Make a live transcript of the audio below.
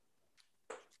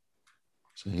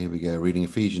So here we go, reading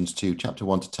Ephesians 2, chapter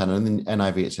 1 to 10. And in the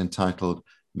NIV, it's entitled,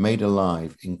 Made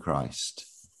Alive in Christ.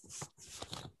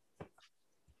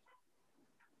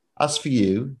 As for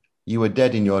you, you were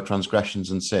dead in your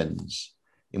transgressions and sins,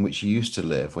 in which you used to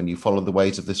live when you followed the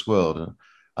ways of this world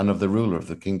and of the ruler of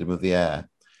the kingdom of the air,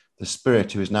 the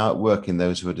Spirit who is now at work in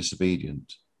those who are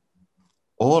disobedient.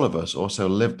 All of us also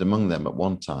lived among them at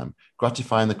one time,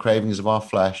 gratifying the cravings of our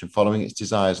flesh and following its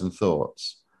desires and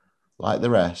thoughts. Like the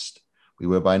rest, we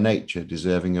were by nature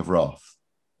deserving of wrath.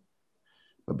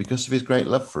 But because of his great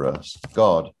love for us,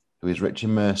 God, who is rich in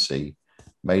mercy,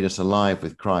 made us alive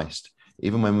with Christ,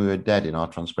 even when we were dead in our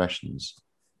transgressions.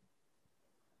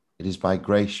 It is by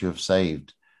grace you have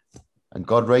saved. And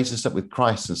God raised us up with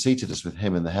Christ and seated us with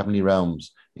him in the heavenly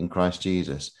realms in Christ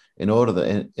Jesus, in order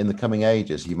that in the coming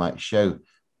ages he might show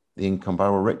the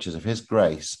incomparable riches of his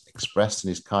grace expressed in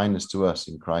his kindness to us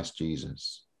in Christ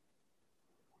Jesus.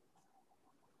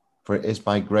 For it is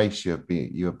by grace you have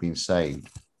been saved,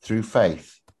 through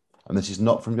faith, and this is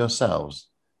not from yourselves,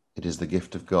 it is the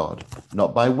gift of God,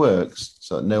 not by works,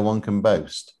 so that no one can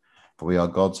boast. For we are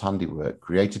God's handiwork,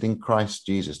 created in Christ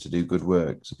Jesus to do good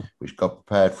works, which God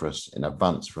prepared for us in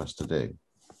advance for us to do.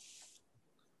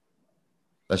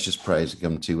 Let's just pray as we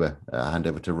come to hand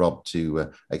over to Rob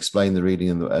to explain the reading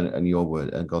and your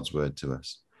word and God's word to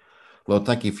us. Lord,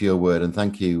 thank you for your word, and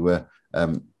thank you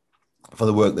for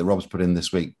the work that Rob's put in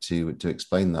this week to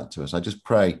explain that to us. I just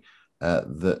pray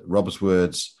that Rob's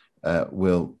words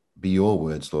will be your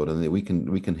words, Lord, and that we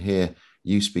can hear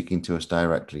you speaking to us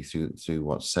directly through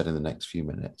what's said in the next few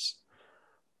minutes.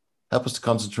 Help us to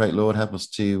concentrate, Lord. Help us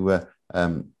to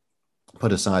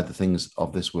put aside the things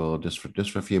of this world just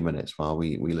for a few minutes while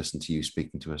we listen to you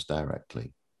speaking to us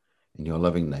directly. In your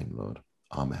loving name, Lord.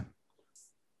 Amen.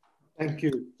 Thank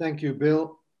you,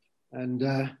 Bill. And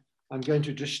I'm going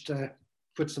to just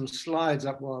put some slides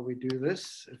up while we do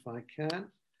this, if I can.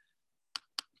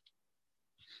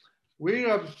 We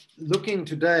are looking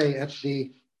today at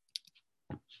the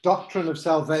doctrine of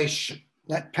salvation.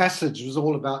 That passage was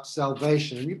all about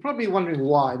salvation, and you're probably wondering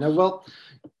why. Now, well,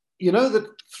 you know that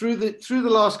through the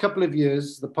last couple of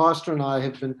years, the pastor and I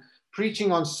have been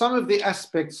preaching on some of the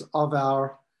aspects of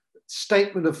our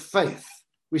statement of faith.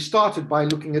 We started by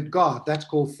looking at God. That's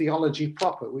called theology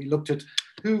proper. We looked at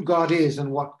who God is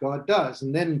and what God does.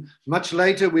 And then much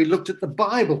later, we looked at the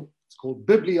Bible. It's called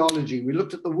bibliology. We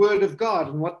looked at the Word of God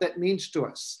and what that means to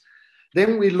us.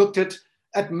 Then we looked at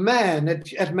man,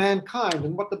 at mankind,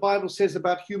 and what the Bible says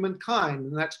about humankind,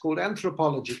 and that's called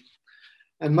anthropology.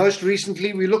 And most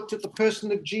recently, we looked at the person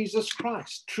of Jesus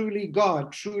Christ, truly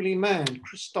God, truly man,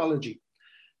 Christology.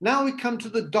 Now we come to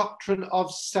the doctrine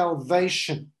of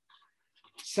salvation.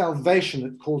 Salvation,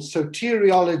 it's called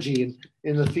soteriology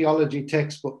in the theology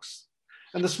textbooks.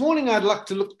 And this morning I'd like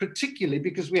to look particularly,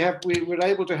 because we were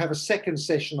able to have a second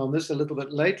session on this a little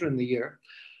bit later in the year.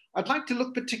 I'd like to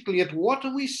look particularly at what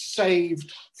are we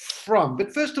saved from.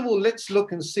 But first of all, let's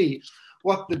look and see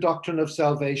what the doctrine of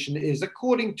salvation is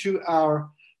according to our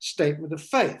statement of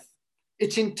faith.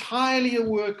 It's entirely a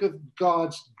work of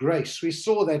God's grace. We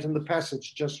saw that in the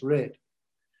passage just read.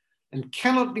 And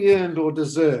cannot be earned or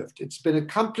deserved. It's been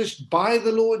accomplished by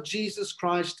the Lord Jesus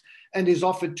Christ and is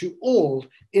offered to all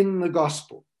in the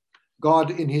gospel.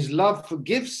 God, in his love,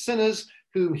 forgives sinners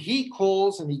whom he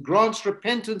calls, and he grants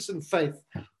repentance and faith.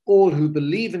 All who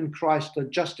believe in Christ are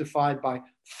justified by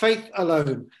faith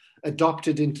alone,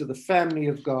 adopted into the family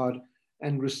of God,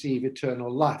 and receive eternal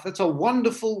life. That's a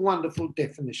wonderful, wonderful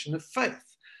definition of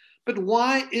faith. But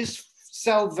why is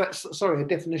a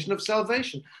definition of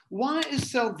salvation. Why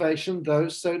is salvation, though,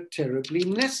 so terribly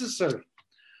necessary?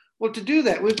 Well, to do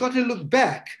that, we've got to look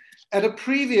back at a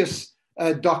previous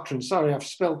doctrine. Sorry, I've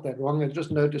spelt that wrong. I've just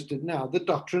noticed it now. The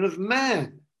doctrine of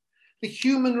man. The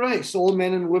human race, all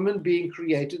men and women being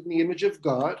created in the image of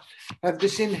God, have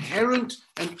this inherent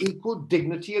and equal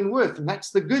dignity and worth. And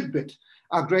that's the good bit.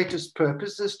 Our greatest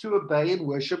purpose is to obey and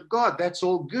worship God. That's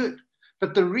all good.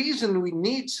 But the reason we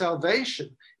need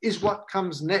salvation is what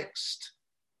comes next.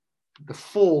 The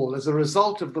fall, as a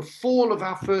result of the fall of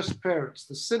our first parents,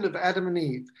 the sin of Adam and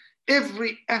Eve,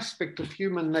 every aspect of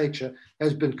human nature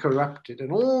has been corrupted,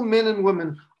 and all men and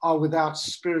women are without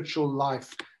spiritual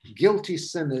life, guilty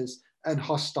sinners, and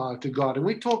hostile to God. And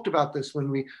we talked about this when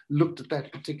we looked at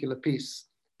that particular piece.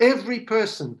 Every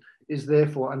person is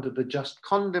therefore under the just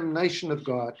condemnation of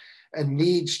God and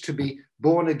needs to be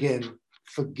born again,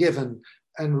 forgiven,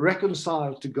 and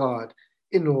reconciled to God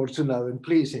in order to know and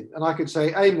please him. And I could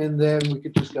say amen there and we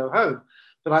could just go home.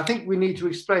 But I think we need to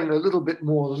explain a little bit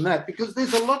more than that, because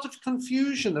there's a lot of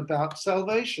confusion about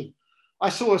salvation. I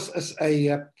saw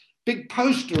a big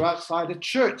poster outside a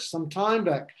church some time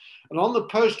back And on the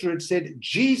poster, it said,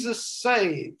 Jesus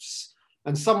saves.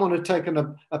 And someone had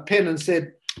taken a pen and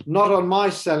said, not on my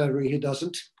salary, he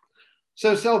doesn't.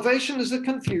 So salvation is a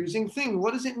confusing thing.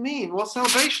 What does it mean? Well,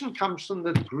 salvation comes from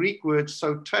the Greek word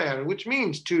soter, which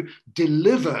means to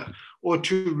deliver or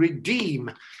to redeem.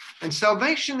 And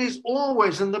salvation is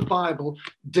always in the Bible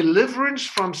deliverance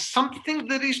from something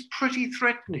that is pretty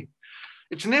threatening.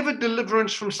 It's never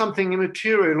deliverance from something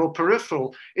immaterial or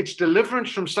peripheral. It's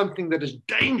deliverance from something that is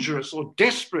dangerous or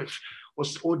desperate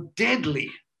or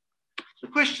deadly. The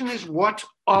question is, what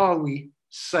are we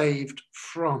saved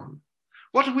from?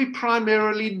 What are we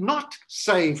primarily not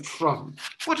saved from?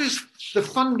 What is the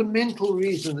fundamental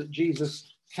reason that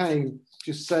Jesus came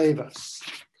to save us?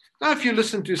 Now, if you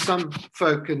listen to some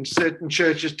folk in certain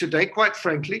churches today, quite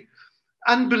frankly,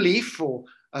 unbelief or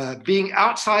being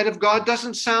outside of God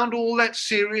doesn't sound all that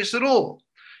serious at all.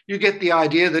 You get the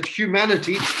idea that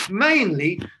humanity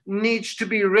mainly needs to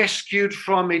be rescued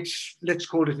from its, let's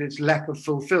call it, its lack of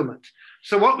fulfillment.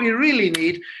 So what we really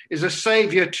need is a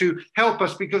savior to help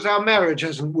us because our marriage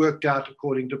hasn't worked out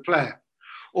according to plan,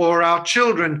 or our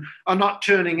children are not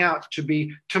turning out to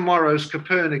be tomorrow's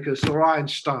Copernicus or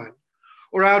Einstein,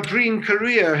 or our dream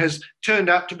career has turned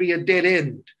out to be a dead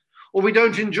end, or we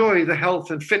don't enjoy the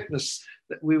health and fitness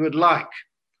that we would like,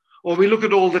 or we look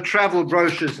at all the travel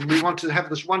brochures and we want to have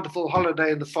this wonderful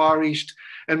holiday in the Far East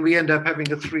and we end up having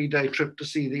a 3-day trip to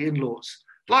see the in-laws.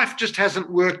 Life just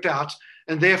hasn't worked out,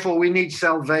 and therefore we need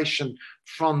salvation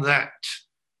from that.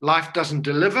 Life doesn't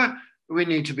deliver, we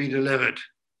need to be delivered.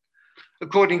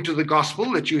 According to the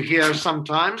gospel that you hear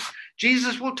sometimes,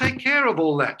 Jesus will take care of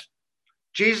all that.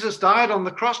 Jesus died on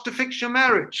the cross to fix your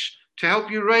marriage, to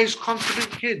help you raise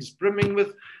confident kids brimming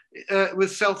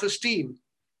with self-esteem.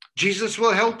 Jesus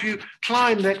will help you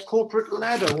climb that corporate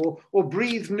ladder or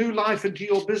breathe new life into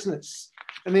your business.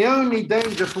 And the only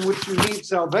danger from which you need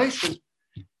salvation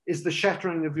is the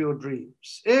shattering of your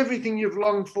dreams. Everything you've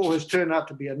longed for has turned out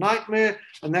to be a nightmare,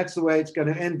 and that's the way it's going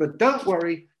to end. But don't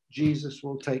worry, Jesus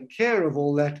will take care of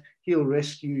all that. He'll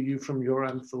rescue you from your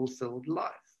unfulfilled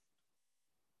life.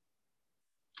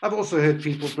 I've also heard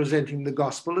people presenting the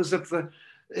gospel as if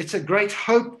it's a great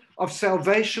hope of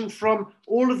salvation from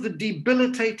all of the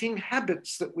debilitating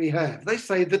habits that we have. They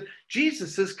say that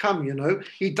Jesus has come,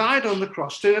 he died on the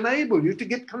cross to enable you to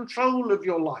get control of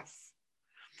your life.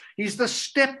 He's the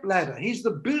step ladder. He's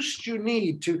the boost you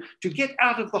need to get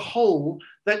out of the hole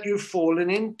that you've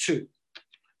fallen into.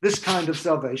 This kind of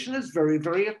salvation is very,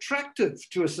 very attractive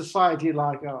to a society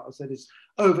like ours that is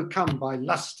overcome by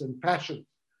lust and passion.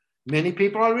 Many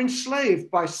people are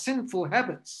enslaved by sinful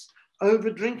habits,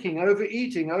 over drinking,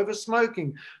 overeating, over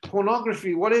smoking,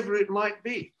 pornography, whatever it might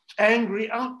be, angry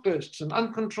outbursts and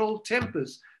uncontrolled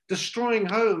tempers, destroying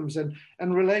homes and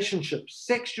relationships,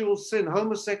 sexual sin,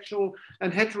 homosexual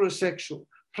and heterosexual,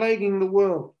 plaguing the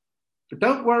world. But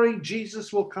don't worry,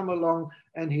 Jesus will come along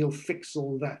and he'll fix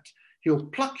all that. He'll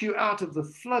pluck you out of the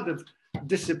flood of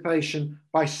dissipation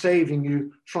by saving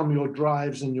you from your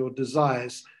drives and your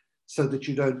desires so that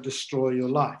you don't destroy your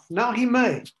life. Now he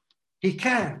may, he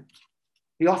can,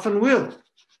 he often will.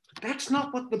 But that's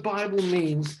not what the Bible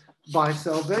means by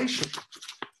salvation.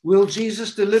 Will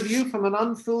Jesus deliver you from an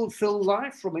unfulfilled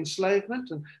life, from enslavement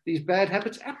and these bad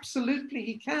habits? Absolutely,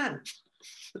 he can.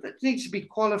 But that needs to be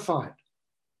qualified.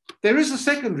 There is a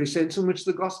secondary sense in which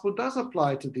the gospel does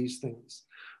apply to these things.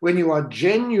 When you are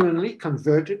genuinely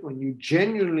converted, when you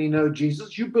genuinely know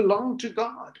Jesus, you belong to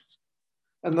God.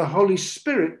 And the Holy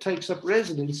Spirit takes up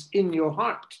residence in your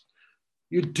heart.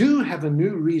 You do have a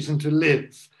new reason to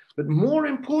live. But more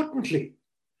importantly,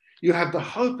 you have the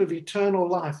hope of eternal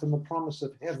life and the promise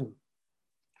of heaven.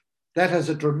 That has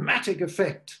a dramatic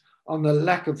effect on the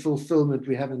lack of fulfillment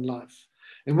we have in life.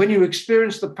 And when you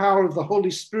experience the power of the Holy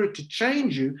Spirit to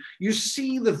change you, you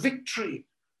see the victory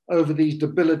over these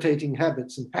debilitating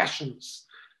habits and passions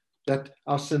that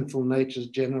our sinful natures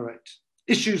generate.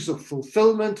 Issues of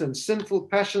fulfillment and sinful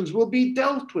passions will be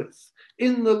dealt with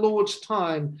in the Lord's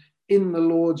time, in the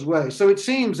Lord's way. So it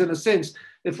seems, in a sense,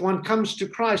 if one comes to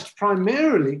Christ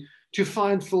primarily to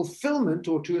find fulfillment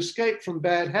or to escape from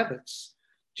bad habits,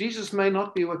 Jesus may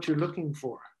not be what you're looking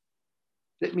for.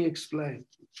 Let me explain.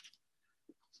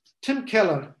 Tim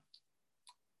Keller,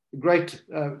 a great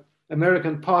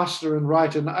American pastor and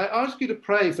writer, and I ask you to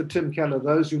pray for Tim Keller,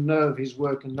 those who know of his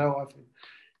work and know of him.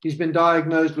 He's been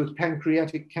diagnosed with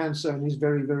pancreatic cancer and he's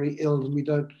very, very ill,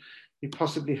 and he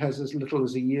possibly has as little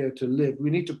as a year to live.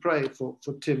 We need to pray for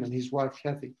Tim and his wife,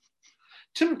 Kathy.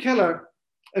 Tim Keller,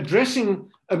 addressing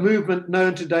a movement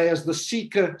known today as the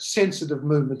seeker-sensitive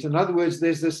movement. In other words,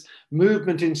 there's this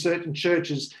movement in certain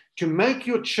churches to make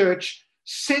your church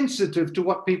sensitive to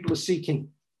what people are seeking.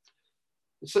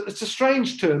 It's a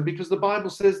strange term because the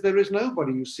Bible says there is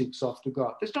nobody who seeks after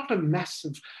God. There's not a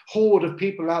massive horde of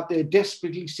people out there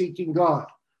desperately seeking God.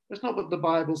 That's not what the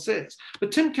Bible says.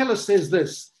 But Tim Keller says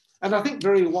this, and I think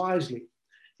very wisely.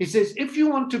 He says, if you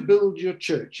want to build your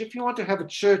church, if you want to have a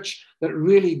church that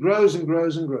really grows and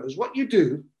grows and grows, what you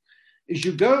do is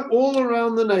you go all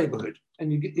around the neighborhood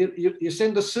and you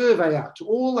send a survey out to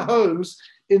all the homes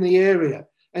in the area,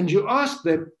 and you ask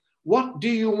them, what do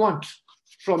you want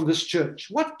from this church?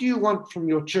 What do you want from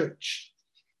your church?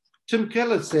 Tim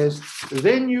Keller says,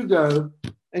 then you go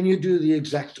and you do the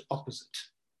exact opposite.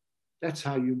 That's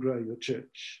how you grow your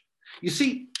church. You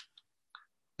see,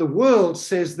 the world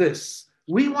says this: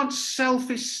 we want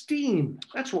self-esteem.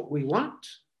 That's what we want.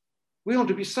 We want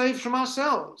to be saved from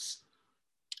ourselves.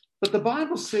 But the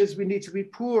Bible says we need to be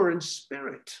poor in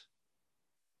spirit.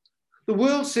 The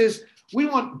world says we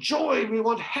want joy, we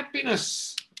want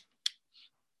happiness.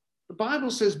 The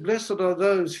Bible says, blessed are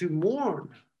those who mourn.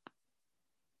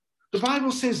 The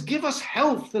Bible says, give us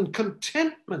health and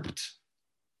contentment.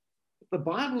 The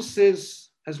Bible says,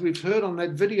 as we've heard on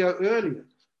that video earlier,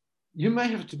 you may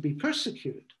have to be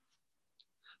persecuted.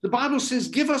 The Bible says,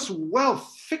 give us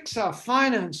wealth, fix our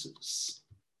finances.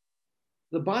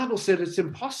 The Bible said it's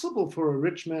impossible for a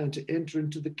rich man to enter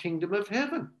into the kingdom of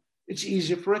heaven. It's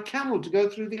easier for a camel to go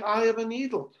through the eye of a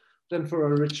needle than for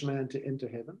a rich man to enter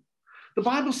heaven. The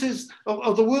Bible says,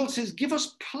 or the world says, give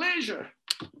us pleasure.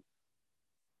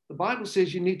 The Bible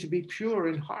says you need to be pure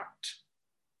in heart.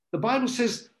 The Bible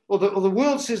says, or the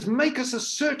world says, make us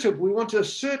assertive. We want to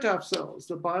assert ourselves.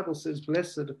 The Bible says,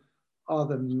 blessed are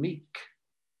the meek.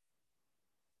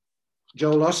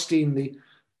 Joel Osteen, the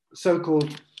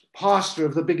so-called pastor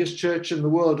of the biggest church in the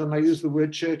world, and I use the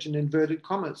word church in inverted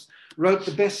commas, wrote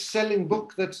the best-selling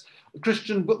book that's a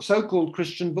Christian book, so-called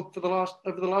Christian book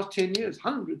over the last 10 years,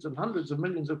 hundreds and hundreds of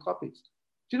millions of copies.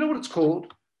 Do you know what it's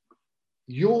called?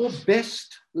 Your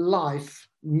Best Life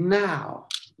Now.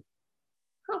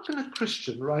 How can a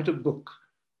Christian write a book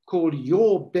called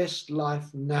Your Best Life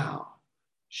Now?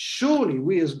 Surely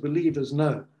we as believers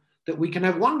know that we can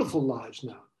have wonderful lives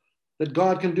now, that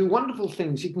God can do wonderful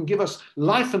things. He can give us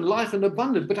life and life in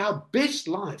abundance, but our best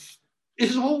life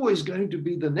is always going to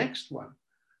be the next one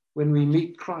when we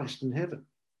meet Christ in heaven.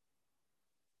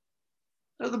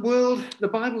 Now, the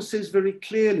Bible says very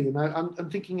clearly, and I'm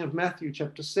thinking of Matthew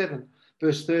chapter 7,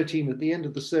 verse 13 at the end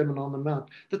of the Sermon on the Mount,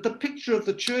 that the picture of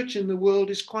the church in the world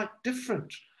is quite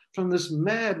different from this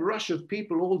mad rush of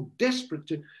people all desperate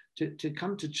to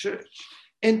come to church.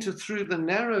 Enter through the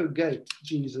narrow gate,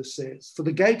 Jesus says, for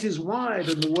the gate is wide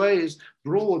and the way is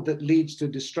broad that leads to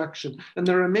destruction, and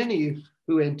there are many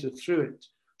who enter through it.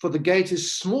 For the gate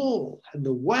is small and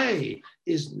the way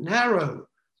is narrow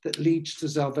that leads to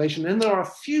salvation, and there are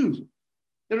few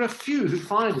who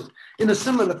find it. In a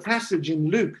similar passage in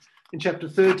Luke, in chapter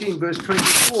 13, verse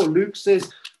 24, Luke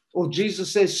says, or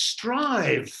Jesus says,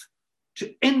 strive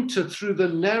to enter through the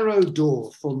narrow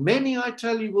door, for many, I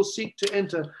tell you, will seek to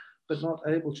enter, but not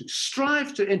able to.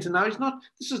 Strive to enter. Now,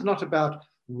 this is not about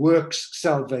works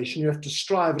salvation. You have to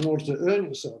strive in order to earn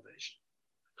your salvation.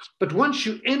 But once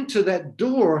you enter that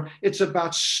door, it's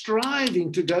about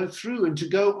striving to go through and to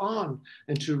go on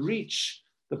and to reach.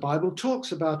 The Bible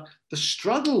talks about the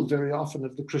struggle very often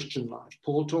of the Christian life.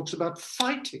 Paul talks about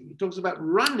fighting. He talks about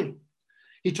running.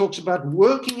 He talks about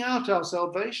working out our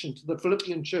salvation to the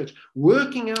Philippian church,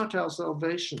 working out our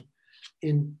salvation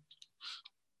in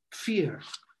fear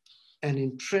and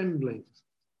in trembling.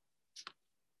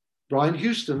 Brian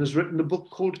Houston has written a book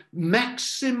called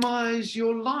Maximize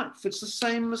Your Life. It's the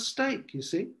same mistake, you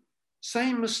see,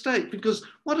 same mistake. Because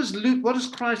what does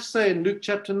Christ say in Luke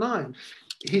chapter 9?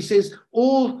 He says,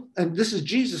 and this is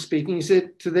Jesus speaking, he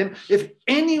said to them, if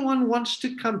anyone wants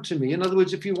to come to me, in other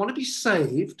words, if you want to be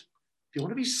saved,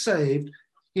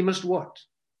 he must what?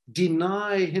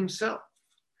 Deny himself,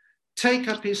 take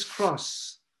up his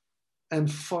cross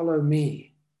and follow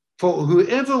me. For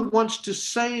whoever wants to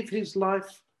save his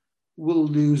life will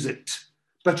lose it.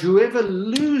 But whoever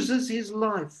loses his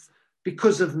life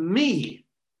because of me,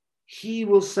 he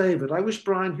will save it. I wish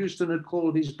Brian Houston had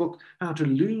called his book How to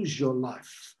Lose Your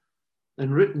Life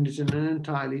and written it in an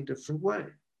entirely different way.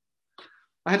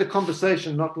 I had a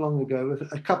conversation not long ago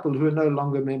with a couple who are no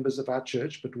longer members of our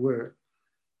church, but were.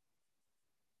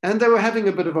 And they were having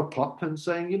a bit of a pop and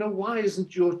saying, why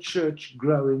isn't your church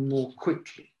growing more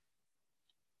quickly?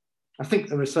 I think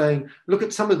they were saying, look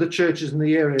at some of the churches in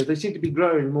the area. They seem to be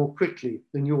growing more quickly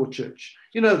than your church.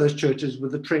 Those churches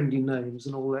with the trendy names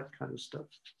and all that kind of stuff.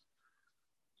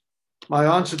 My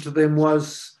answer to them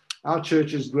was, Our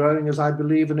church is growing as I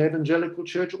believe an evangelical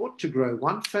church ought to grow,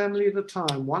 one family at a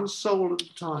time, one soul at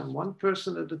a time, one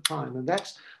person at a time. And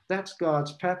that's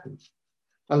God's pattern.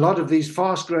 A lot of these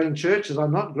fast-growing churches are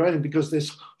not growing because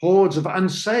there's hordes of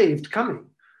unsaved coming.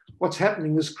 What's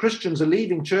happening is Christians are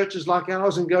leaving churches like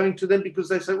ours and going to them because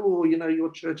they say, oh, you know, your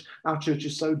church, our church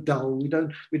is so dull. We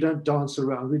don't dance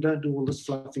around. We don't do all this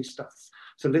fluffy stuff.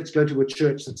 So let's go to a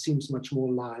church that seems much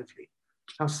more lively.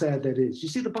 How sad that is. You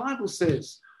see, the Bible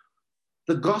says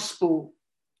the gospel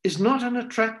is not an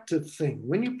attractive thing.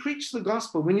 When you preach the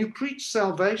gospel, when you preach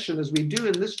salvation, as we do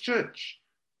in this church,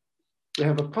 we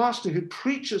have a pastor who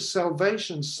preaches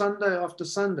salvation Sunday after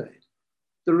Sunday.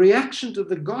 The reaction to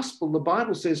the gospel, the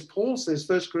Bible says, Paul says,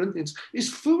 1 Corinthians, is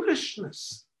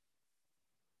foolishness.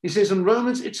 He says in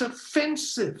Romans, it's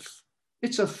offensive.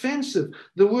 It's offensive.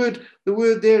 The word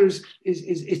there is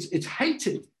it's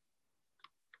hated.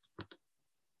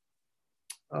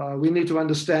 We need to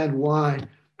understand why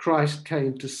Christ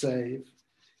came to save.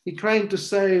 He came to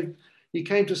save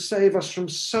us from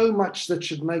so much that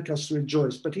should make us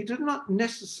rejoice. But he did not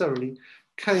necessarily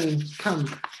come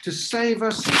to save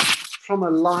us from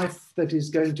a life that is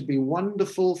going to be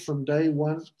wonderful from day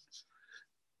one.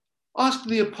 Ask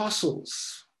the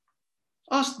apostles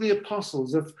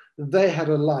if they had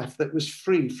a life that was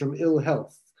free from ill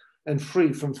health and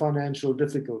free from financial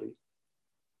difficulty.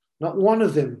 Not one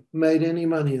of them made any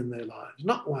money in their lives,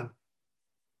 not one.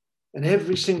 And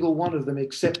every single one of them,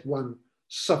 except one,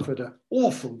 suffered an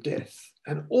awful death,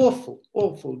 an awful,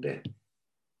 awful death.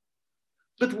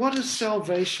 But what does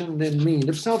salvation then mean?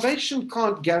 If salvation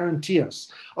can't guarantee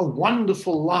us a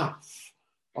wonderful life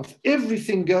of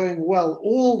everything going well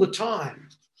all the time,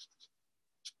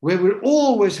 where we're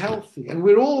always healthy and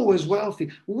we're always wealthy,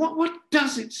 what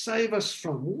does it save us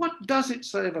from? What does it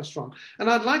save us from? And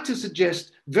I'd like to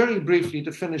suggest very briefly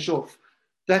to finish off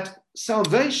that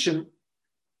salvation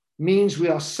means we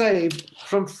are saved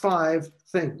from 5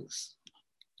 things.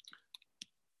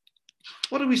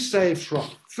 What are we saved from?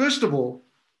 First of all,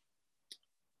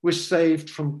 we're saved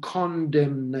from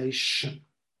condemnation.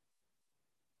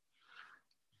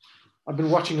 I've been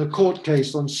watching a court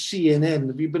case on CNN.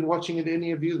 Have you been watching it,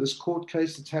 any of you? This court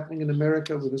case that's happening in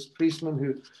America with this policeman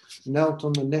who knelt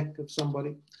on the neck of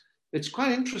somebody. It's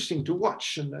quite interesting to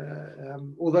watch, and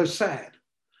although sad.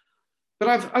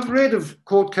 But I've read of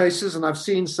court cases and I've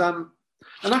seen some,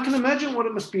 and I can imagine what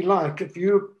it must be like if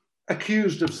you're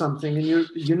accused of something and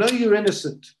you know you're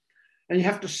innocent and you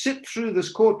have to sit through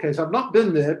this court case. I've not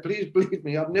been there, please believe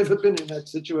me, I've never been in that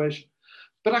situation.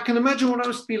 But I can imagine what it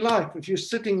must be like if you're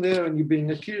sitting there and you're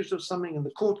being accused of something and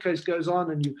the court case goes on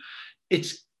and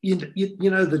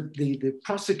the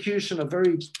prosecution are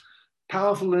very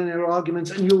powerful in their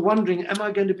arguments and you're wondering, am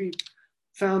I going to be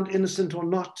found innocent or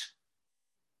not?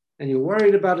 And you're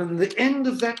worried about it. And at the end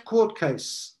of that court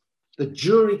case, the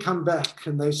jury come back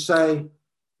and they say,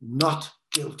 not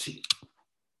guilty.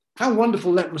 How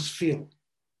wonderful that must feel.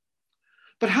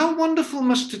 But how wonderful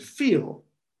must it feel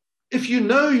if you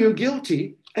know you're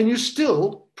guilty and you're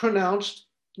still pronounced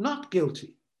not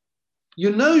guilty?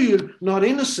 You know you're not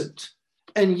innocent.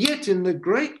 And yet in the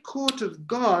great court of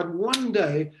God, one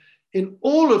day, in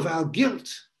all of our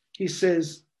guilt, he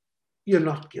says, you're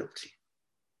not guilty.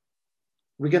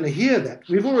 We're going to hear that.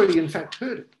 We've already, in fact,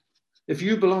 heard it. If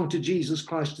you belong to Jesus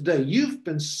Christ today, you've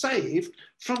been saved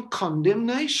from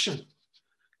condemnation.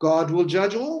 God will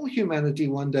judge all humanity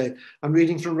one day. I'm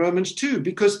reading from Romans 2.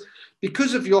 Because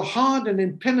of your hard and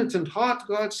impenitent heart,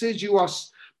 God says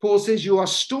Paul says you are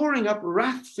storing up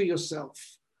wrath for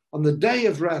yourself on the day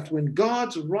of wrath when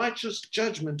God's righteous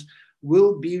judgment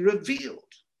will be revealed.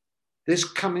 There's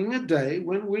coming a day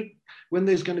when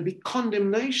there's going to be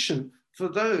condemnation for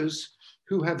those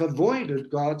who have avoided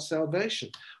God's salvation.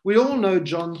 We all know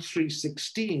John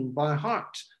 3:16 by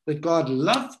heart, that God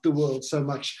loved the world so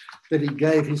much that he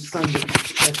gave his son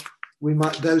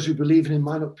that those who believe in him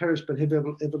might not perish but have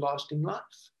everlasting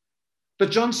life.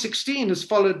 But John 16 is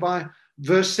followed by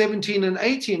verse 17 and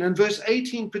 18, and verse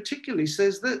 18 particularly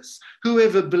says this: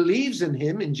 whoever believes in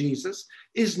him, in Jesus,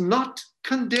 is not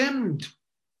condemned,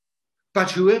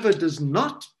 but whoever does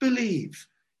not believe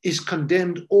is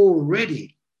condemned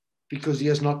already, because he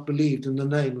has not believed in the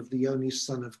name of the only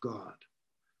Son of God.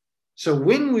 So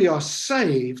when we are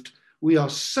saved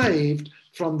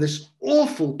from this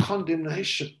awful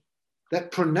condemnation,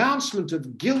 that pronouncement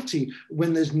of guilty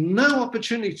when there's no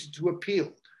opportunity to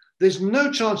appeal. There's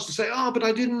no chance to say, oh, but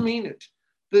I didn't mean it.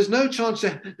 There's no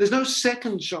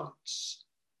second chance.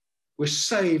 We're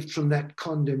saved from that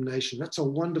condemnation. That's a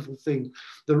wonderful thing.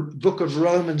 The book of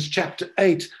Romans chapter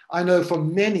 8, I know for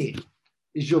many,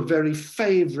 is your very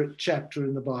favorite chapter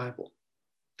in the Bible.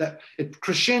 that it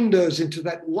crescendos into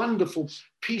that wonderful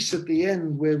peace at the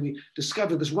end where we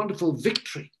discover this wonderful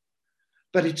victory.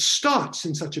 But it starts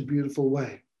in such a beautiful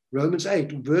way. Romans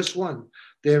 8, verse 1,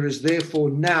 there is therefore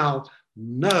now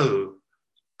no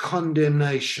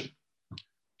condemnation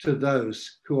to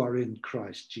those who are in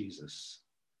Christ Jesus.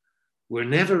 We're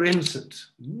never innocent,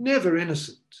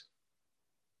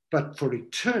 but for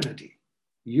eternity,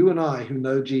 you and I who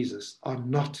know Jesus are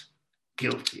not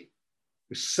guilty.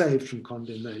 We're saved from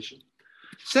condemnation.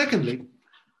 Secondly,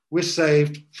 we're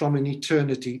saved from an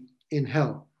eternity in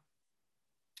hell.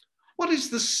 What is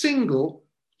the single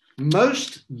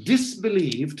most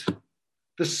disbelieved,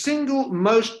 the single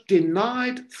most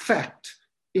denied fact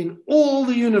in all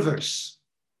the universe?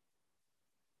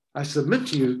 I submit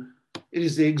to you, it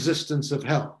is the existence of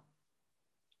hell.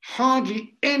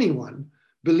 Hardly anyone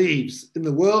believes in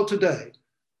the world today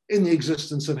in the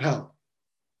existence of hell,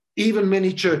 even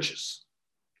many churches.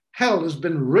 Hell has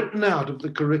been written out of the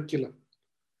curriculum,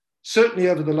 certainly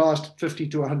over the last 50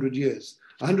 to 100 years.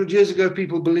 100 years ago,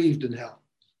 people believed in hell.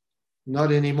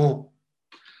 Not anymore.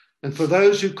 And for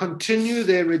those who continue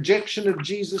their rejection of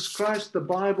Jesus Christ, the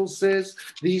Bible says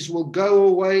these will go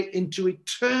away into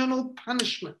eternal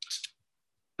punishment,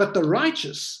 but the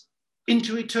righteous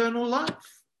into eternal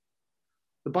life.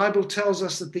 The Bible tells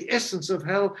us that the essence of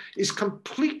hell is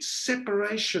complete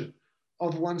separation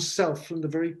of oneself from the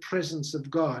very presence of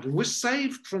God. And we're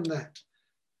saved from that.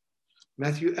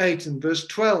 Matthew 8 and verse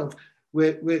 12,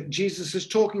 where Jesus is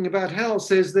talking about hell,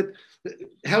 says that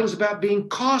hell is about being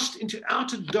cast into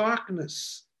outer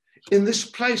darkness. In this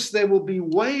place there will be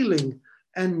wailing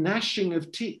and gnashing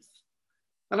of teeth.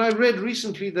 And I read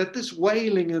recently that this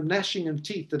wailing and gnashing of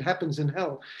teeth that happens in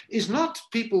hell is not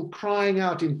people crying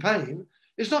out in pain.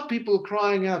 It's not people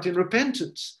crying out in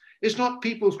repentance. It's not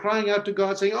people crying out to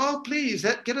God saying, oh, please,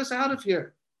 get us out of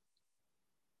here.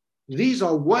 These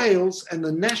are wails, and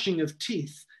the gnashing of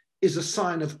teeth is a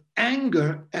sign of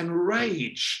anger and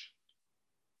rage.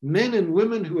 Men and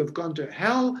women who have gone to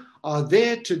hell are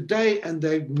there today, and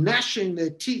they're gnashing their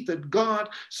teeth at God,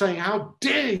 saying, how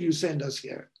dare you send us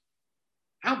here?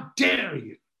 How dare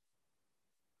you?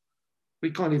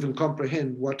 We can't even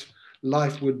comprehend what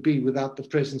life would be without the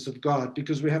presence of God,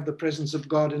 because we have the presence of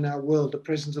God in our world, the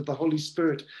presence of the Holy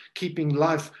Spirit, keeping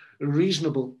life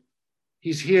reasonable.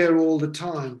 He's here all the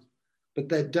time. But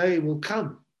that day will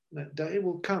come. That day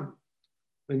will come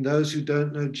when those who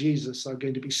don't know Jesus are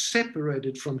going to be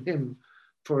separated from him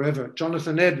forever.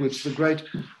 Jonathan Edwards, the great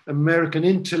American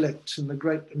intellect and the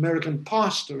great American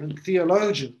pastor and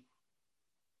theologian,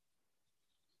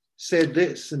 said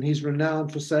this, and he's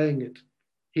renowned for saying it.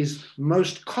 His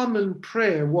most common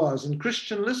prayer was, and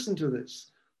Christian, listen to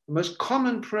this, the most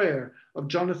common prayer of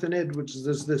Jonathan Edwards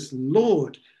is this: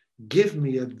 Lord, give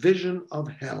me a vision of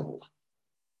hell.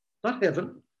 Not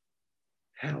heaven,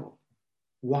 hell.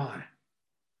 Why?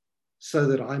 So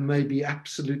that I may be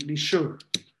absolutely sure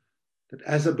that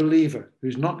as a believer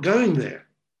who's not going there,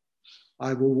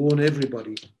 I will warn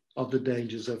everybody of the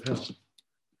dangers of hell.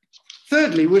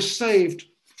 Thirdly, we're saved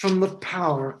from the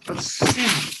power of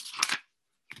sin.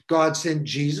 God sent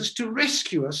Jesus to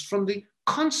rescue us from the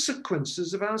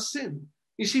consequences of our sin.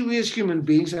 You see, we as human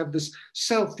beings have this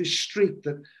selfish streak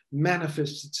that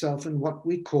manifests itself in what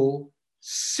we call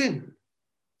sin.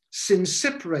 Sin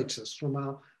separates us from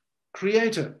our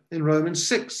Creator. In Romans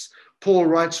 6, Paul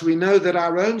writes, we know that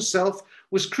our own self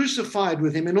was crucified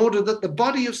with him in order that the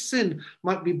body of sin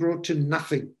might be brought to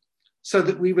nothing, so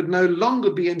that we would no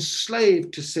longer be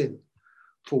enslaved to sin.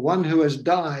 For one who has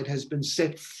died has been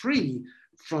set free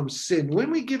from sin. When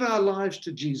we give our lives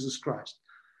to Jesus Christ,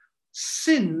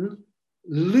 sin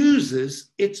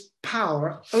loses its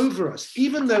power over us,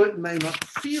 even though it may not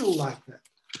feel like that.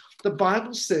 The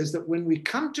Bible says that when we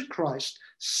come to Christ,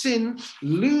 sin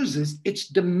loses its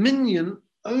dominion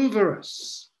over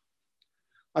us.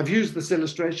 I've used this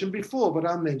illustration before, but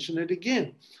I'll mention it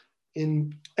again.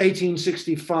 In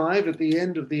 1865, at the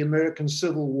end of the American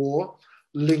Civil War,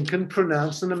 Lincoln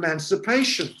pronounced an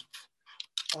emancipation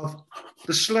of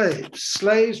the slaves.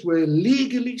 Slaves were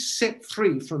legally set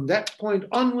free. From that point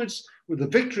onwards, with the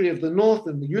victory of the North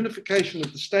and the unification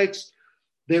of the states,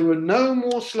 there were no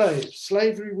more slaves.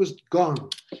 Slavery was gone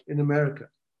in America.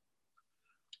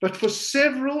 But for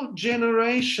several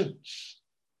generations,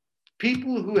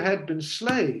 people who had been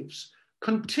slaves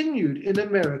continued in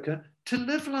America to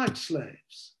live like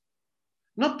slaves.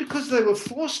 Not because they were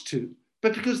forced to,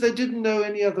 but because they didn't know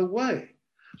any other way.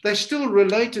 They still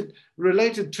related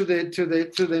to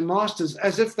their masters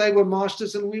as if they were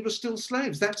masters and we were still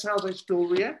slaves. That's how they still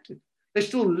reacted. They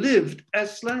still lived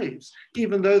as slaves,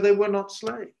 even though they were not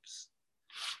slaves.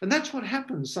 And that's what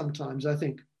happens sometimes, I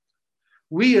think,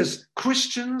 We as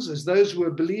Christians, as those who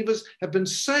are believers, have been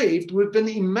saved. We've been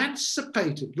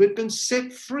emancipated. We've been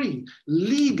set free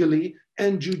legally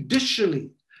and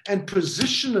judicially and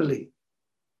positionally.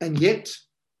 And yet,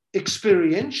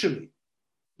 experientially,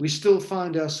 we still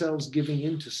find ourselves giving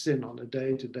into sin on a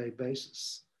day-to-day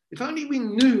basis. If only we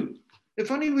knew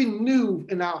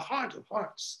in our heart of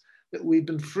hearts that we've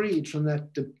been freed from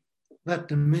that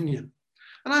dominion.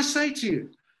 And I say to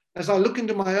you, as I look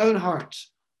into my own heart,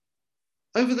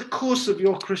 over the course of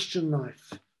your Christian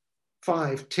life,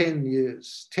 5, 10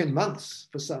 years, 10 months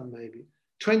for some maybe,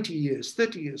 20 years,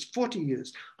 30 years, 40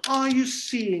 years, are you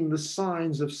seeing the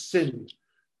signs of sin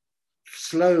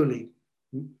slowly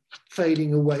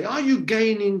fading away? Are you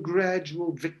gaining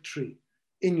gradual victory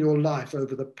in your life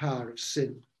over the power of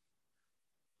sin?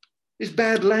 Is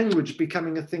bad language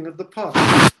becoming a thing of the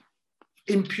past?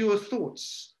 Impure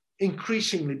thoughts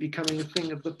increasingly becoming a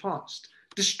thing of the past?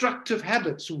 Destructive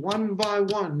habits, one by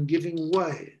one, giving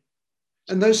way?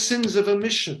 And those sins of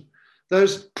omission,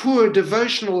 those poor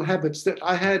devotional habits that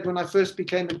I had when I first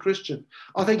became a Christian,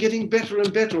 are they getting better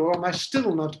and better, or am I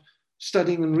still not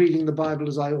studying and reading the Bible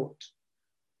as I ought?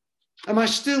 Am I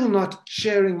still not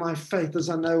sharing my faith as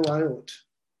I know I ought?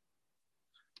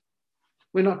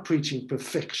 We're not preaching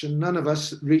perfection. None of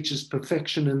us reaches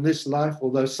perfection in this life,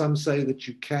 although some say that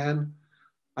you can.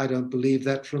 I don't believe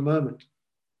that for a moment.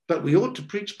 But we ought to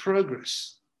preach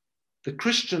progress. The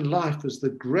Christian life is the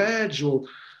gradual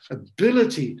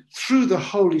ability through the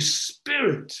Holy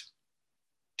Spirit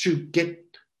to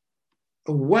get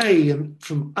away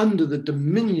from under the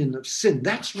dominion of sin.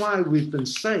 That's why we've been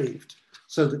saved,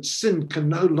 so that sin can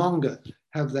no longer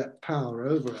have that power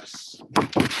over us.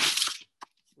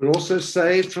 We're also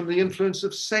saved from the influence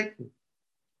of Satan.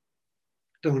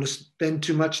 Don't want to spend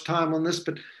too much time on this,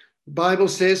 but the Bible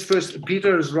says, first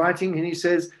Peter is writing, and he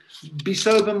says, be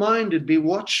sober-minded, be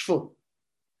watchful.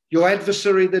 Your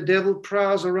adversary, the devil,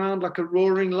 prowls around like a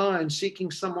roaring lion,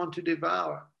 seeking someone to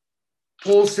devour.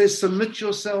 Paul says, submit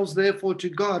yourselves therefore to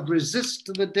God, resist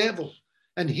the devil,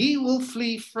 and he will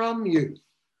flee from you.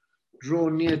 Draw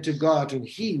near to God, and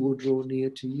he will draw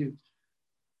near to you.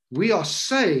 We are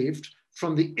saved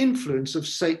from the influence of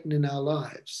Satan in our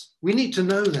lives. We need to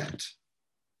know that.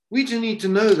 We do need to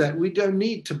know that. We don't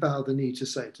need to bow the knee to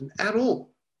Satan at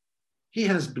all. He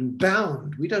has been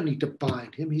bound. We don't need to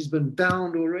bind him. He's been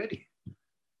bound already.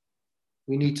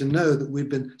 We need to know that we've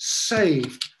been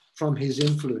saved from his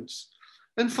influence.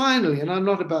 And finally, and I'm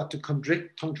not about to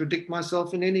contradict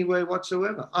myself in any way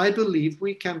whatsoever, I believe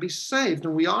we can be saved,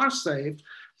 and we are saved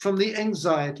from the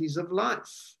anxieties of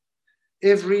life.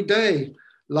 Every day,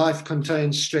 life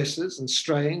contains stresses and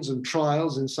strains and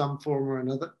trials in some form or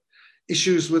another,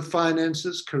 issues with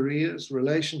finances, careers,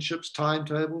 relationships,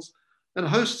 timetables, and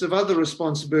hosts of other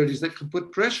responsibilities that can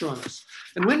put pressure on us.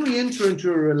 And when we enter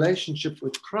into a relationship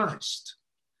with Christ,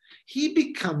 he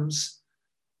becomes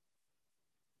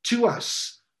to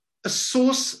us a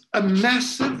source, a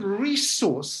massive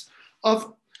resource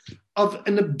of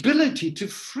an ability to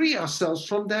free ourselves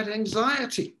from that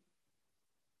anxiety.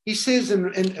 He says,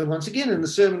 and once again in the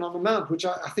Sermon on the Mount, which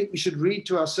I think we should read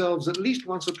to ourselves at least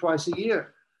once or twice a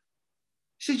year,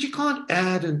 he says, you can't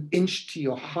add an inch to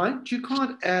your height. You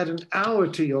can't add an hour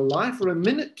to your life or a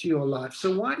minute to your life.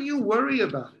 So why do you worry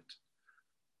about it?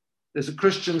 There's a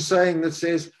Christian saying that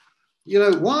says,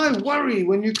 why worry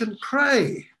when you can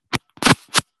pray?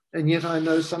 And yet I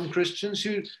know some Christians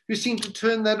who seem to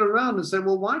turn that around and say,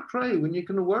 well, why pray when you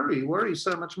can worry? Worry is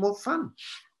so much more fun.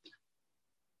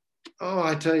 Oh,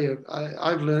 I tell you,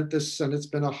 I've learned this, and it's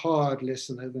been a hard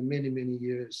lesson over many, many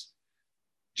years.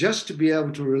 Just to be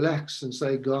able to relax and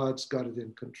say, God's got it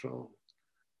in control.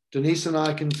 Denise and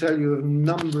I can tell you of a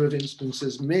number of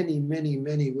instances, many, many,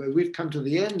 many, where we've come to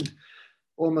the end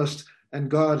almost,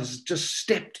 and God has just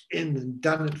stepped in and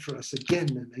done it for us again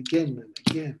and again and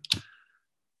again.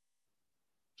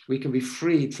 We can be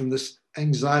freed from this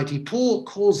anxiety. Paul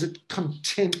calls it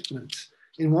contentment.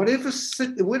 In whatever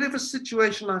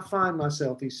situation I find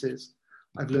myself, he says,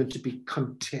 I've learned to be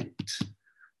content.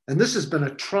 And this has been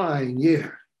a trying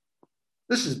year.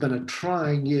 This has been a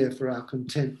trying year for our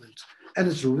contentment, and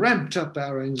it's ramped up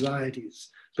our anxieties.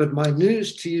 But my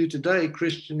news to you today,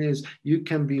 Christian, is you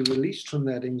can be released from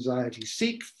that anxiety.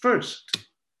 Seek first,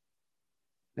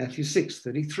 Matthew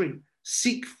 6:33,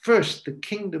 seek first the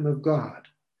kingdom of God.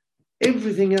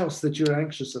 Everything else that you're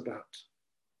anxious about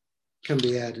can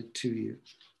be added to you.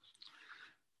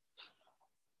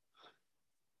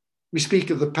 We speak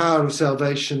of the power of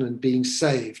salvation and being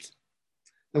saved.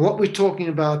 And what we're talking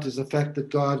about is the fact that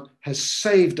God has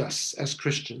saved us as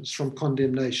Christians from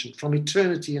condemnation, from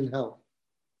eternity in hell,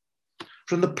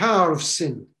 from the power of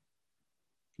sin.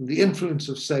 from the influence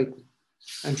of Satan,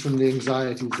 and from the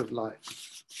anxieties of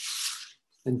life.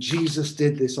 And Jesus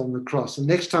did this on the cross. And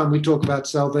next time we talk about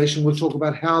salvation, we'll talk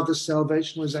about how this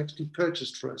salvation was actually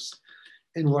purchased for us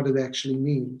and what it actually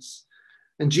means.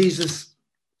 And Jesus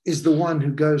is the one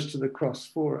who goes to the cross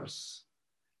for us.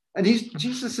 And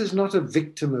Jesus is not a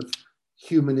victim of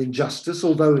human injustice,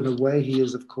 although in a way he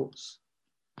is, of course.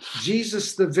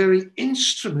 Jesus, the very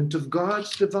instrument of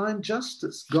God's divine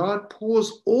justice. God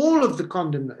pours all of the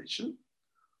condemnation,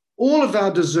 all of our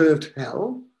deserved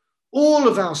hell, all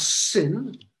of our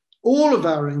sin, all of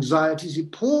our anxieties. He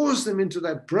pours them into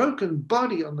that broken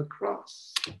body on the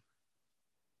cross.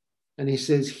 And he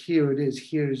says, here it is,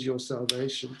 here is your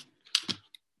salvation.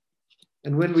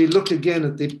 And when we look again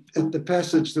at the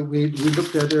passage that we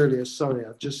looked at earlier, sorry,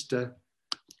 I've just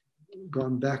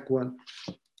gone back one.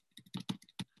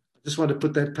 I just want to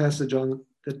put that passage on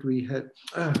that we had.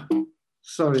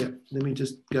 Sorry, let me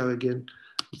just go again.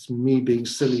 It's me being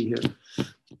silly here.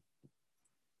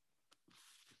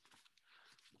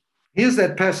 Here's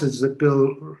that passage that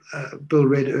Bill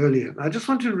read earlier. I just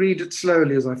want to read it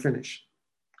slowly as I finish,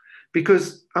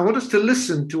 because I want us to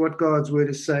listen to what God's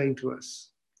word is saying to us.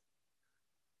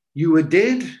 You were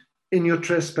dead in your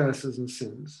trespasses and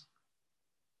sins,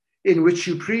 in which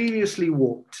you previously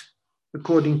walked,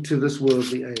 according to this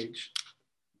worldly age,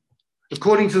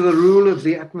 according to the rule of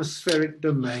the atmospheric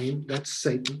domain, that's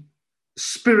Satan,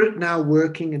 spirit now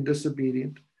working and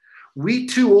disobedient. We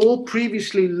too all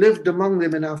previously lived among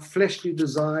them in our fleshly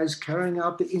desires, carrying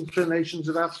out the inclinations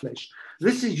of our flesh.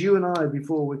 This is you and I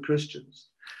before we're Christians,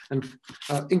 and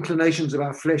inclinations of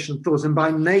our flesh and thoughts. And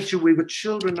by nature we were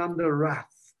children under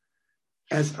wrath,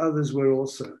 as others were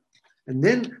also. And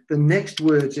then the next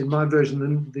words in my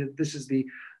version, this is the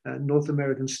North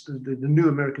American, the New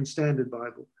American Standard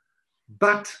Bible.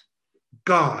 But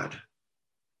God.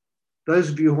 Those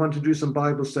of you who want to do some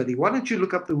Bible study, why don't you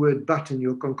look up the word but in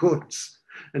your concordance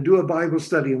and do a Bible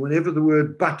study, and whenever the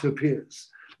word but appears,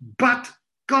 but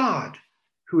God,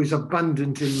 who is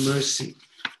abundant in mercy,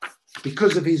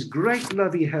 because of his great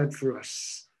love he had for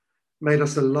us, made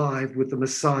us alive with the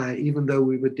Messiah, even though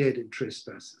we were dead in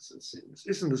trespasses and sins.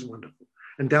 Isn't this wonderful?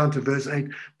 And down to verse 8,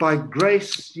 by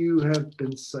grace you have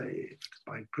been saved.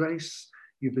 By grace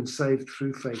you've been saved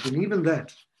through faith. And even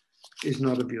that is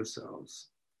not of yourselves.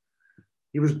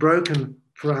 He was broken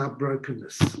for our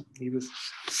brokenness. He was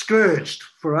scourged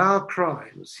for our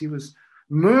crimes. He was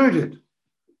murdered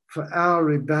for our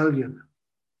rebellion.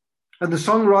 And the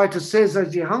songwriter says,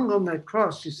 as he hung on that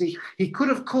cross, you see, he could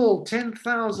have called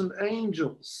 10,000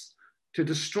 angels to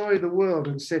destroy the world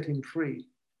and set him free.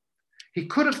 He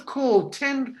could have called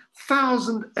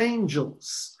 10,000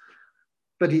 angels,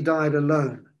 but he died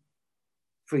alone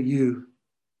for you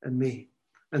and me.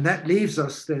 And that leaves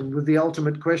us then with the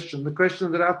ultimate question, the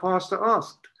question that our pastor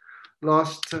asked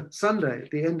last Sunday at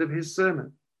the end of his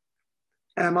sermon.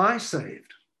 Am I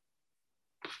saved?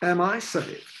 Am I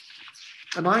saved?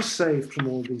 Am I saved from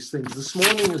all these things? This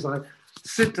morning as I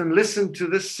sit and listen to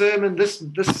this sermon, this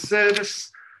service,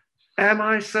 am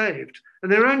I saved? And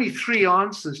there are only three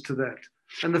answers to that.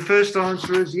 And the first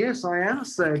answer is, yes, I am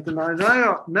saved, and I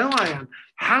know I am.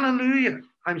 Hallelujah.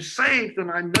 I'm saved, and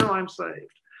I know I'm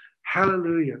saved.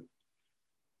 Hallelujah.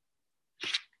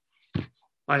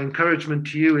 My encouragement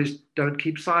to you is don't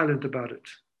keep silent about it.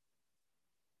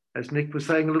 As Nick was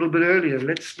saying a little bit earlier,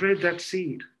 let's spread that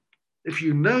seed. If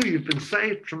you know you've been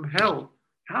saved from hell,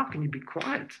 how can you be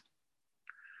quiet?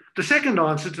 The second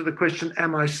answer to the question,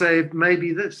 am I saved, may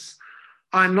be this.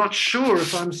 I'm not sure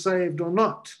if I'm saved or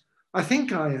not. I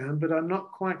think I am, but I'm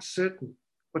not quite certain.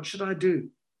 What should I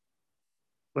do?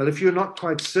 Well, if you're not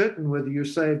quite certain whether you're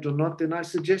saved or not, then I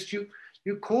suggest you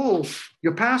call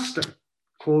your pastor.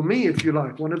 Call me if you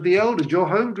like, one of the elders, your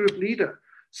home group leader,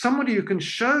 somebody who can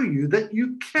show you that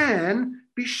you can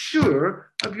be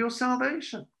sure of your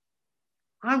salvation.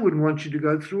 I wouldn't want you to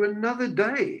go through another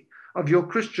day of your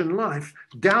Christian life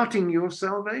doubting your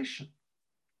salvation.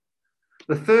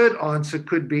 The third answer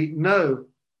could be, no,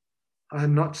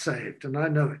 I'm not saved, and I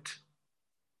know it.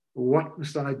 What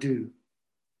must I do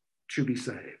to be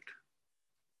saved?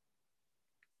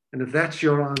 And if that's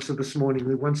your answer this morning,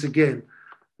 then once again,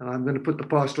 I'm going to put the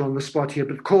pastor on the spot here,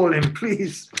 but call him,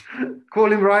 please.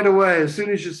 Call him right away as soon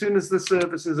as the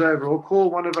service is over, or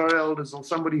call one of our elders or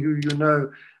somebody who you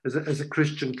know as a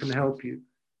Christian can help you,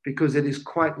 because it is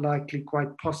quite likely,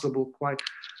 quite possible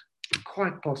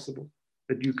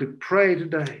that you could pray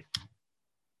today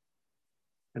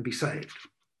and be saved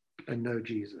and know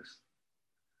Jesus.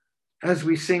 As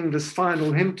we sing this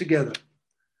final hymn together,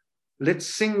 let's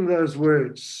sing those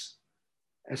words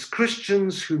as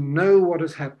Christians who know what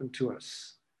has happened to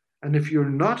us. And if you're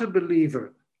not a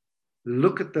believer,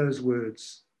 look at those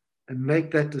words and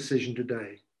make that decision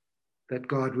today that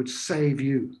God would save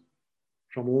you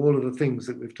from all of the things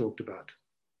that we've talked about.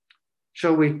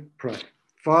 Shall we pray?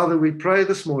 Father, we pray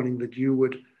this morning that you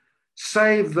would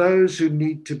save those who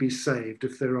need to be saved,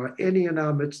 if there are any in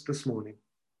our midst this morning,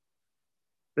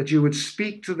 that you would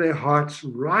speak to their hearts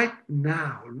right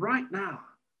now,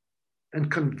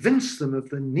 and convince them of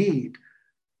the need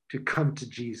to come to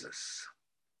Jesus.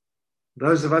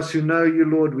 Those of us who know you,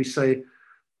 Lord, we say,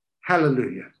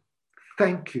 hallelujah.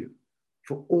 Thank you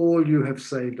for all you have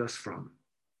saved us from.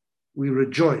 We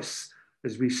rejoice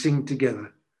as we sing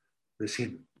together this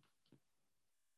hymn.